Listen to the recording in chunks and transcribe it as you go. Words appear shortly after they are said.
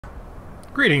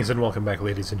Greetings and welcome back,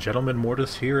 ladies and gentlemen.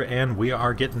 Mortus here, and we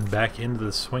are getting back into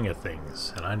the swing of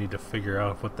things. And I need to figure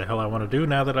out what the hell I want to do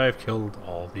now that I've killed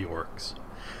all the orcs.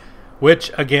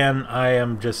 Which, again, I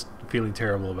am just feeling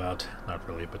terrible about. Not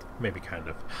really, but maybe kind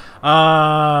of.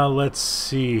 Let's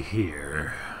see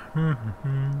here.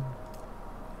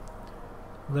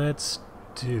 Let's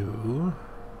do...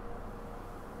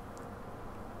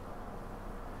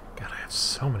 God, I have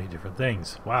so many different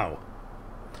things. Wow.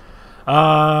 As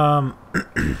a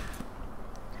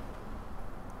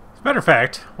matter of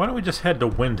fact, why don't we just head to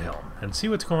Windhelm and see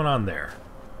what's going on there?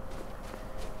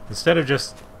 Instead of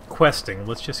just questing,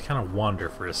 let's just kind of wander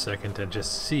for a second and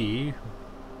just see...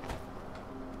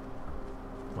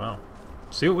 well,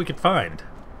 see what we can find.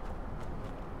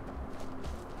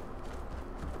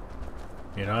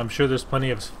 You know, I'm sure there's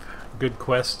plenty of good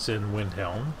quests in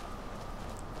Windhelm.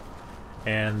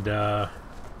 And,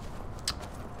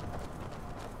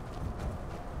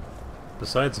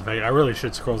 besides the fact, I really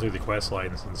should scroll through the quest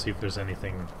lines and see if there's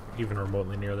anything even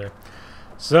remotely near there.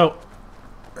 So,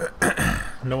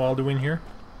 no Alduin here?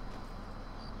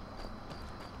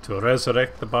 To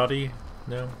resurrect the body?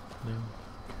 No, no.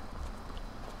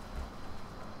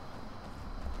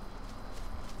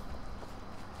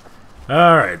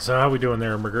 Alright, so how we doing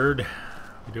there, McGurd?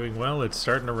 We doing well? It's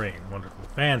starting to rain. Wonderful.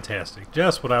 Fantastic.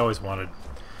 Just what I always wanted.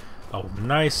 A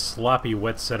nice, sloppy,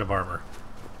 wet set of armor.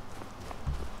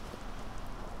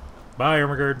 Bye,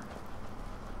 Ermagerd.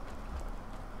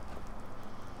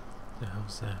 The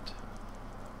hell's that?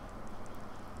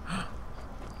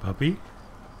 Puppy?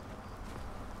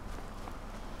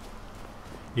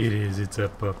 It is, it's a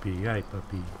puppy. Hi,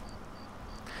 puppy.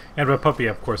 And by puppy,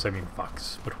 of course, I mean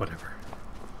fox, but whatever.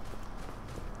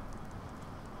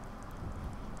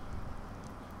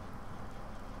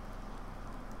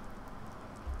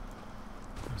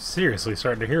 I'm seriously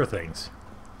starting to hear things.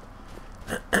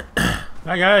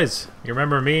 Hi guys, you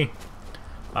remember me?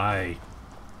 I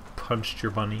punched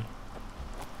your bunny.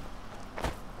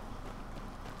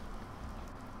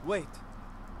 Wait,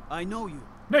 I know you.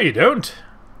 No you don't.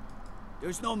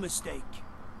 There's no mistake.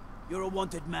 You're a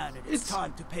wanted man and it's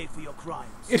time to pay for your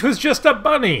crimes. It was just a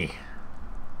bunny!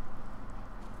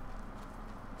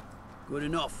 Good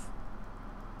enough.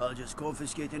 I'll just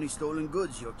confiscate any stolen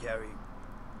goods you're carrying.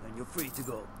 Then you're free to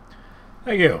go.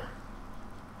 Thank you.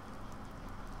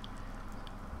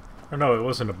 Oh no, it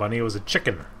wasn't a bunny, it was a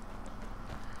chicken.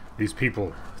 These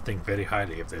people think very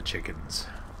highly of their chickens.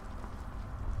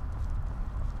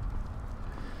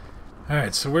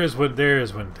 Alright, so where's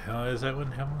there's Windhelm? Is that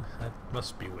Windhelm? That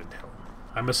must be Windhelm.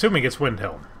 I'm assuming it's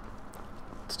Windhelm.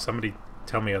 Somebody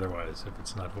tell me otherwise if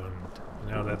it's not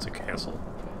No, that's a castle.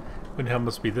 Windhelm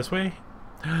must be this way?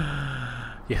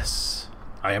 Yes,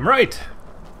 I am right!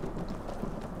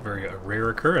 Very rare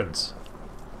occurrence.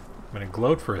 I'm gonna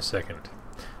gloat for a second.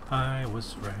 I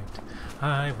was right.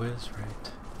 I was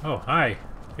right. Oh, hi.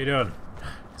 How you doing?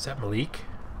 Is that Malik?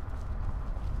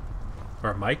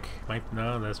 Or Mike? Mike?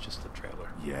 No, that's just the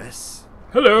trailer. Yes.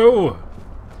 Hello!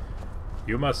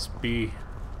 You must be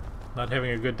not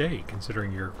having a good day,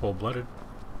 considering you're cold-blooded.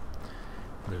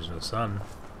 There's no sun.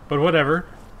 But whatever.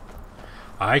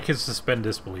 I can suspend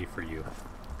disbelief for you.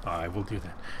 I will do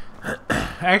that.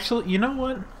 Actually, you know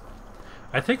what?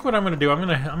 I think what I'm gonna do, I'm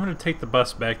gonna take the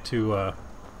bus back to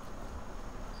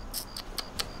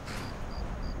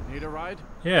Need a ride?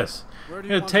 yes. I'm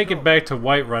going to take it back to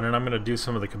Whiterun, and I'm going to do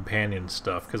some of the companion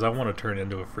stuff, because I want to turn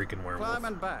into a freaking werewolf. Climb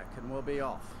and back, and we'll be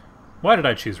off. Why did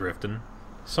I choose Riften?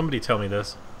 Somebody tell me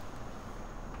this.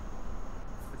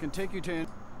 I can take you to...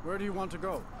 Where do you want to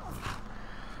go?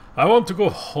 I want to go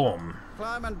home.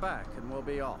 Climb and back, and we'll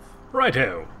be off.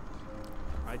 Righto.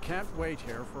 I can't wait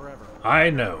here forever. I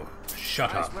know.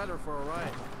 Shut Nice up. weather for a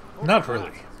ride. Not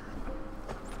really.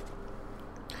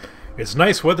 It's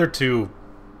nice weather to...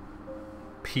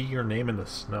 pee your name in the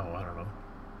snow. I don't know.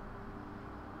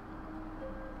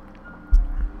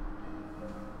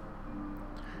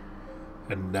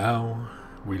 And now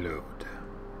we load.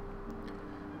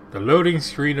 The loading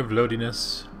screen of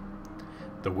loadiness,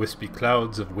 the wispy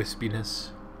clouds of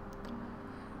wispiness,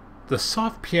 the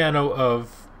soft piano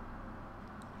of...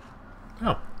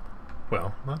 oh,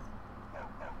 well,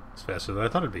 it's faster than I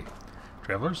thought it'd be.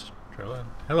 Travelers? Traveler?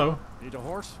 Hello? Need a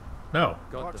horse? No.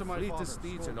 Got the fleetest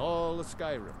steeds in all of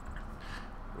Skyrim.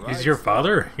 He's your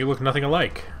father? You look nothing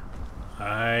alike.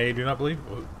 I do not believe...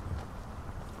 what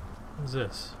is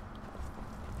this?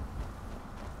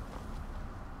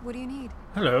 What do you need?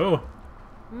 Hello?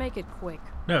 Make it quick.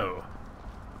 No.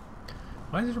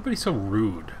 Why is everybody so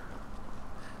rude?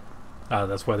 Ah,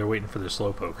 that's why they're waiting for their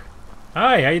slowpoke.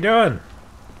 Hi, how you doing?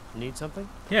 Need something?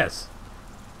 Yes.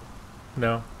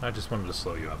 No, I just wanted to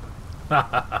slow you up.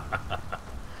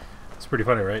 It's pretty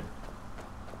funny, right?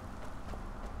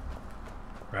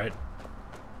 Right?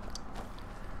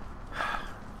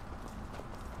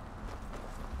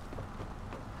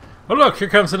 Oh look, here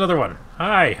comes another one.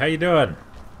 Hi, how you doing?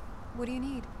 What do you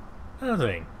need?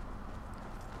 Nothing.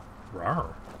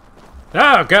 Rawr.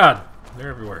 Oh god! They're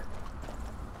everywhere.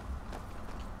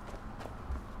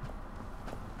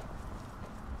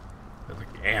 They're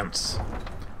like ants.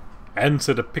 Ants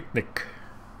at a picnic.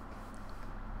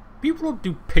 People don't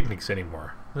do picnics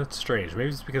anymore. That's strange. Maybe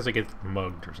it's because I get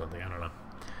mugged or something. I don't know.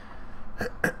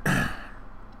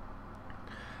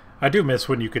 I do miss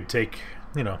when you could take,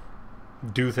 you know,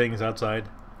 do things outside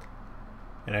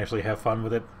and actually have fun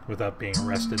with it without being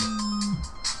arrested.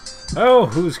 Oh,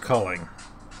 who's calling?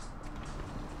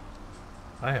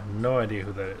 I have no idea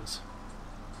who that is.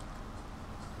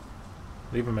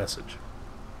 Leave a message.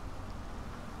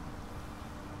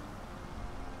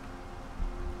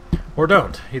 Or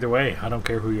don't. Either way, I don't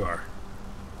care who you are.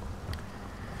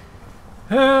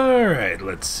 Alright,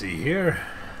 let's see here.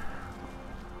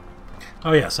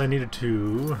 Oh yes, I needed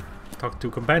to talk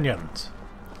to companions.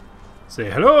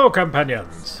 Say, hello,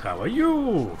 companions. How are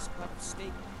you?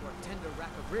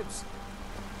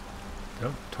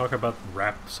 Don't talk about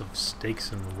wraps of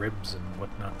steaks and ribs and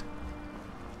whatnot.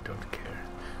 Don't care.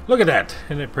 Look at that.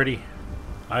 Isn't it pretty?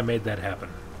 I made that happen.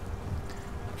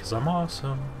 Because I'm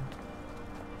awesome.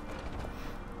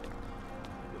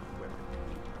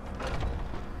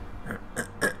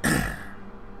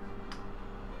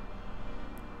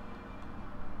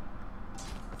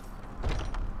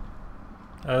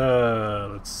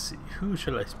 Let's see. Who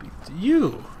shall I speak to?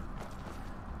 You!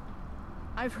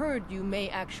 I've heard you may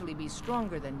actually be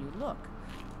stronger than you look.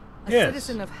 A Yes.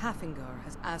 citizen of Hafengar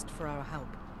has asked for our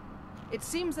help. It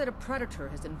seems that a predator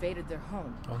has invaded their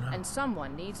home, Oh, no. and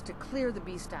someone needs to clear the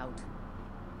beast out.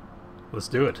 Let's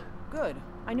do it. Good.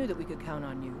 I knew that we could count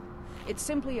on you. It's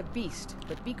simply a beast,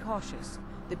 but be cautious.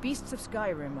 The beasts of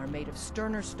Skyrim are made of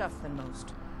sterner stuff than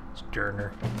most.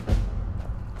 Sterner.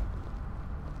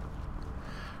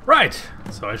 Right!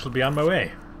 So I shall be on my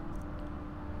way.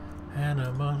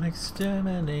 Animal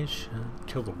extermination.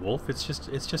 Kill the wolf? It's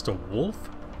just a wolf?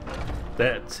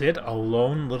 That's it? A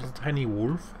lone little tiny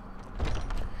wolf?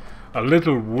 A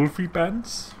little wolfy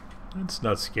pants? That's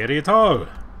not scary at all. I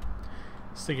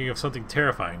was thinking of something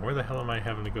terrifying. Where the hell am I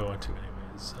having to go into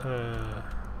anyways?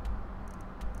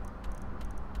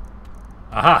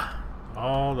 Aha!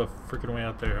 All the freaking way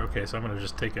out there. Okay, so I'm gonna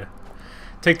just take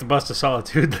the bus to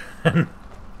Solitude then.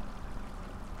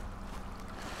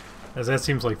 As that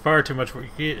seems like far too much.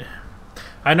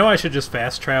 I know I should just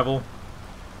fast travel,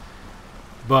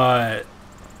 but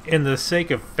in the sake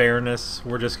of fairness,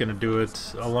 we're just going to do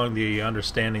it along the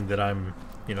understanding that I'm,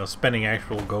 you know, spending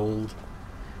actual gold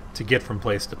to get from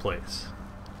place to place.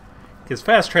 Because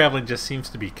fast traveling just seems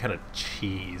to be kind of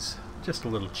cheese. Just a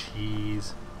little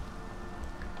cheese.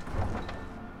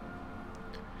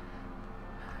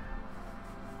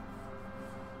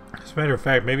 As a matter of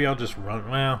fact, maybe I'll just run...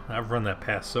 Well, I've run that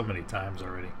pass so many times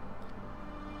already.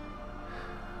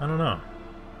 I don't know.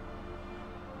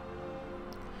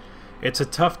 It's a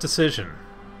tough decision.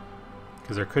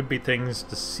 Because there could be things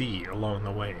to see along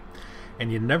the way.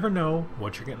 And you never know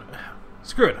what you're gonna...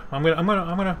 Screw it. I'm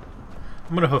gonna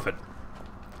hoof it.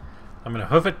 I'm gonna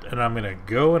hoof it, and I'm gonna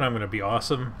go, and I'm gonna be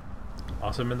awesome.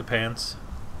 Awesome in the pants.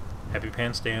 Happy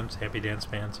pants dance. Happy dance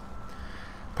pants.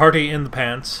 Party in the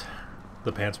pants.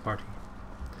 The Pants Party.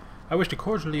 I wish to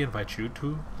cordially invite you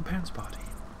to the Pants Party.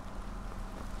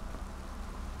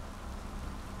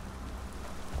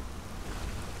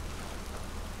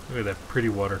 Look at that pretty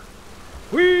water.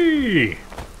 Whee!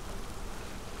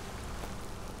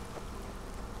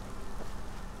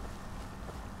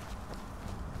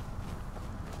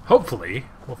 Hopefully,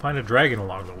 we'll find a dragon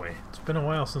along the way. It's been a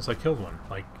while since I killed one.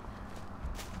 Like,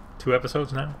 2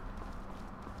 episodes now?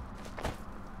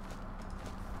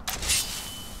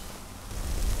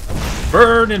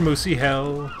 Burn in Moosey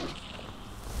Hell!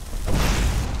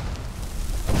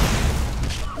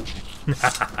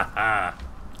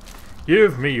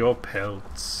 Give me your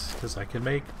pelts, because I can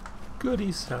make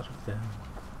goodies out of them.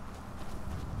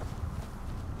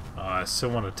 Oh, I still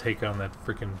want to take on that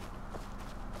freaking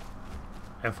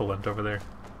effluent over there.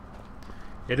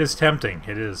 It is tempting.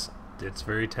 It is. It's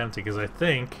very tempting, because I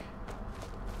think...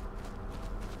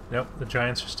 Nope, the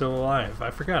giants are still alive.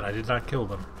 I forgot, I did not kill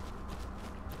them.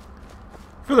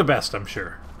 For the best, I'm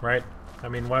sure, right? I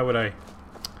mean, why would I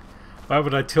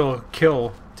kill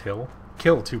 2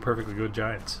 perfectly good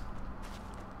giants?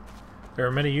 There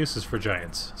are many uses for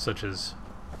giants, such as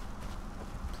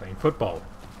playing football.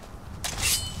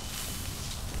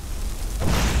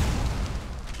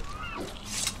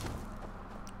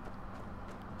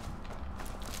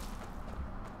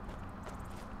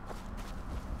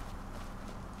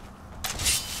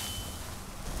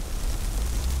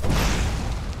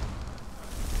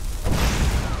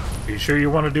 Are you sure you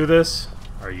want to do this?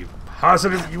 Are you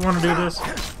positive you want to do this?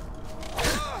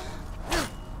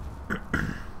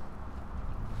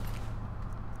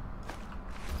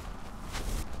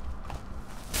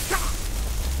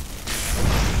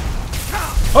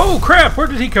 Oh crap! Where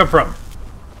did he come from?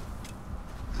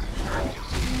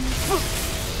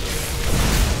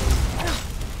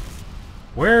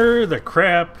 Where the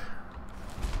crap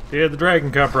did the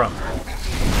dragon come from?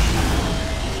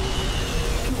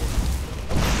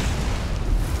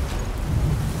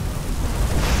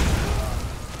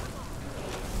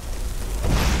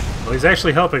 Well, he's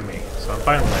actually helping me, so I'm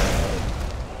fine with that.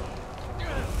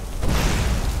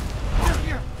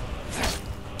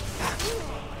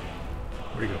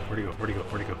 Where'd he go? Where'd he go? Where'd he go?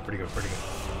 Where'd he go? Where'd he go? Where'd he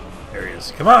go? There he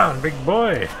is. Come on, big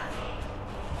boy!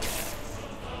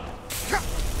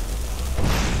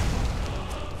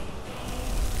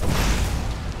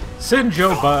 Send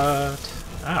your butt!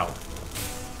 Ow.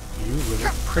 You little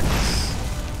pricks.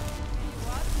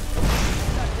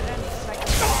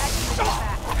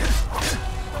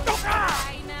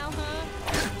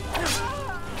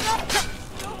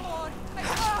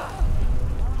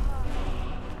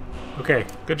 Okay,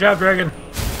 good job, dragon.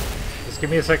 Just give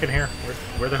me a second here.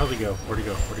 Where the hell did he go? Where'd he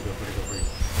go? Where'd he go? Where'd he go? Where'd he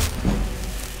go?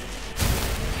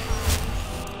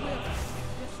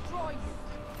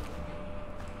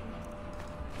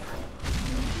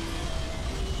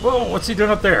 Whoa, what's he doing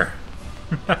up there?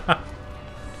 Come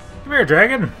here,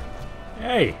 dragon.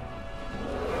 Hey.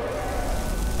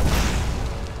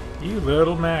 You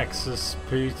little Max.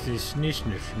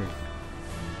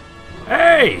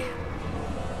 Hey!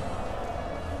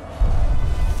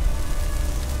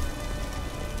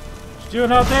 What you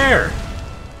doing out there?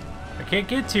 I can't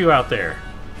get to you out there.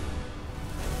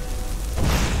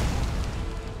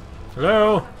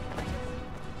 Hello?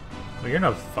 Well, you're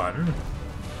no fun.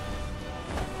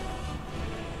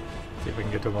 See if we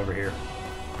can get to him over here.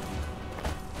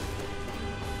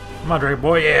 Come on, Dragon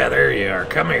Boy. Yeah, there you are.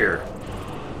 Come here.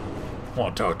 I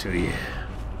want to talk to you.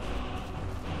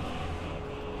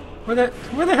 Where the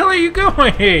hell are you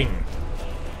going? Do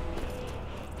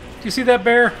you see that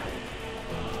bear?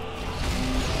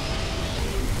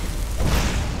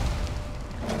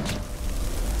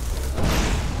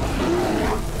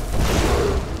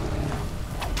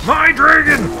 My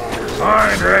dragon!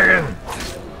 My dragon!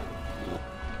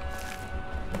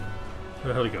 Where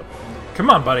the hell did he go?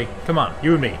 Come on, buddy. Come on.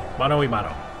 You and me. Mano y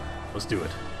mano. Let's do it.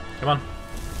 Come on.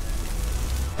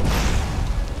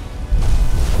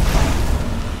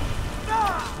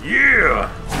 Yeah!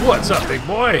 What's up, big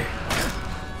boy?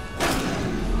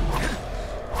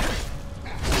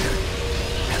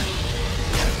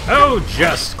 Oh,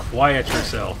 just quiet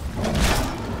yourself.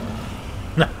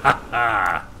 Ha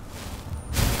ha!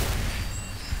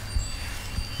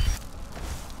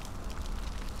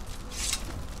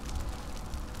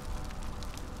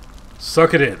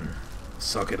 Suck it in.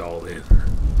 Suck it all in.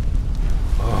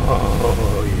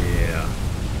 Oh, yeah.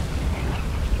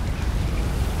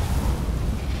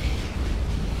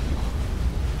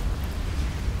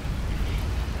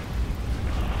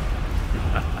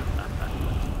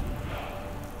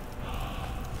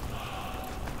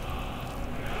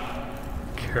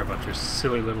 Care about your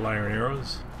silly little iron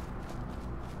arrows.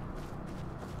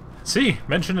 See,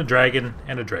 mention a dragon,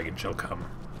 and a dragon shall come.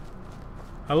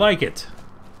 I like it.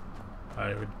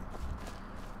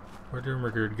 Where'd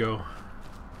Ermagerd go?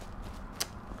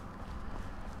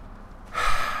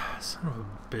 Son of a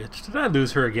bitch. Did I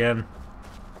lose her again?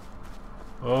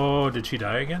 Oh, did she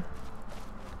die again?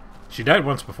 She died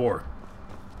once before.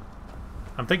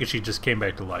 I'm thinking she just came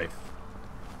back to life.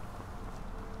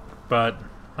 But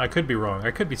I could be wrong. I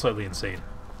could be slightly insane.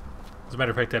 As a matter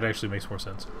of fact, that actually makes more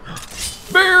sense.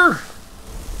 Bear!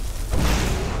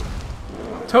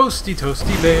 Toasty,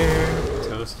 toasty bear.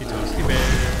 Toasty, toasty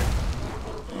bear.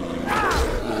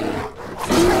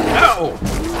 Ow!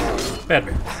 Bad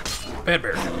bear. Bad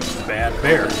bear. Bad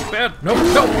bear. Bad. No,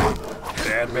 no!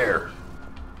 Bad bear.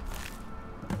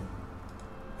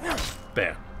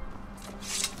 Bad.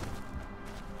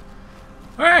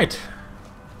 Alright!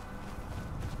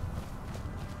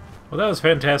 Well, that was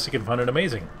fantastic and fun and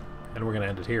amazing. And we're going to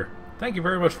end it here. Thank you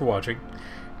very much for watching.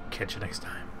 Catch you next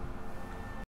time.